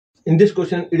In this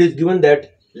question, it is given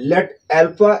that let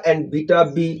alpha and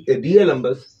beta be real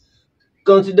numbers.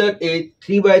 Consider a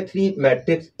 3 by 3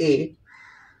 matrix A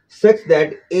such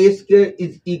that A square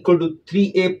is equal to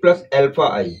 3A plus alpha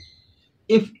I.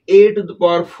 If A to the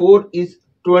power 4 is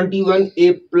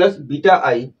 21A plus beta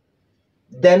I,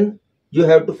 then you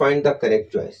have to find the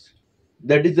correct choice.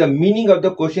 That is, the meaning of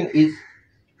the question is,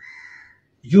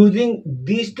 using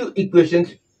these two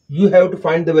equations, you have to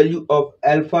find the value of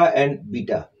alpha and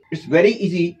beta. It's very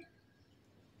easy.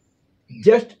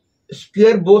 Just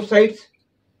square both sides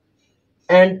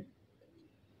and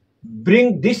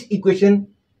bring this equation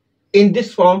in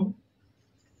this form,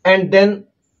 and then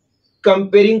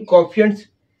comparing coefficients,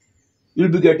 you'll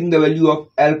be getting the value of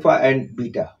alpha and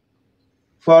beta.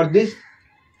 For this,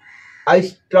 I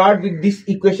start with this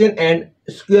equation and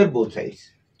square both sides.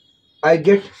 I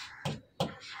get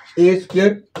a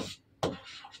square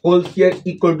whole square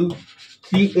equal to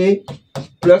 3a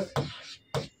plus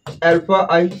alpha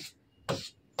I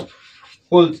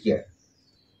whole square.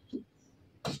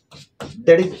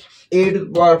 That is, a to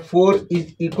the power 4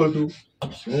 is equal to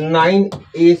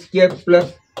 9a square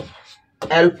plus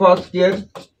alpha square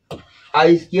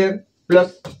I square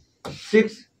plus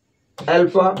 6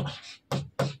 alpha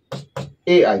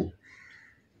ai.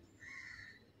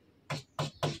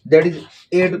 That is,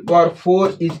 a to the power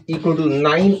 4 is equal to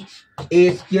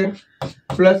 9a square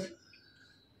plus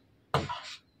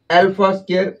alpha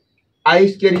square I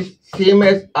square is same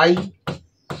as I,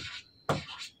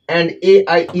 and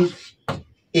ai is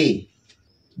a.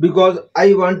 Because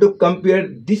I want to compare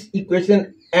this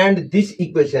equation and this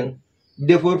equation,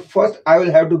 therefore first I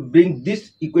will have to bring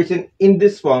this equation in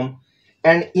this form,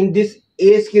 and in this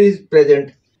a square is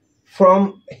present.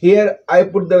 From here I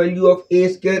put the value of a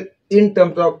square in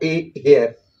terms of a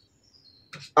here.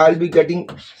 I'll be getting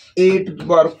a to the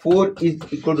power 4 is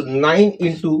equal to 9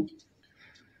 into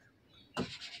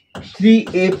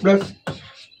 3a plus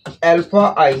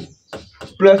alpha I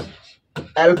plus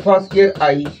alpha square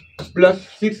I plus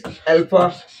 6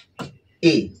 alpha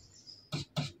a.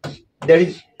 That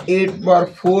is, a to the power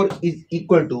 4 is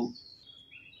equal to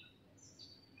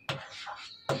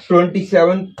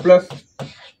 27 plus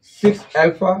 6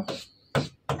 alpha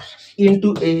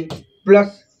into a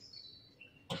plus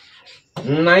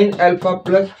 9 alpha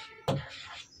plus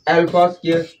alpha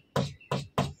square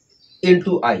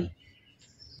into I.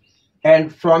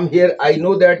 And from here I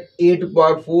know that a to the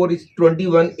power 4 is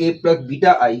 21a plus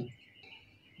beta I.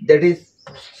 That is,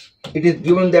 it is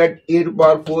given that a to the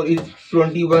power 4 is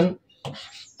 21a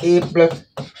plus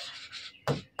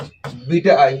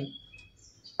beta I.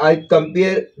 I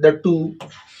compare the two,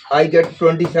 I get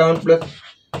 27 plus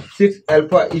 6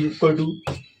 alpha is equal to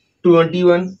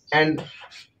 21, and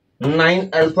 9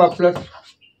 alpha plus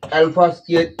alpha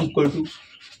square equal to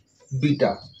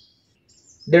beta.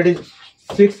 That is,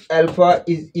 6 alpha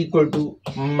is equal to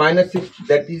minus 6,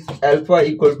 that is alpha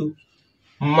equal to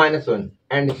minus 1,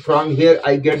 and from here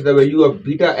I get the value of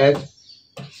beta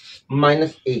as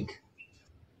minus 8.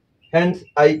 Hence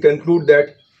I conclude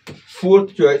that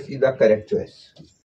fourth choice is the correct choice.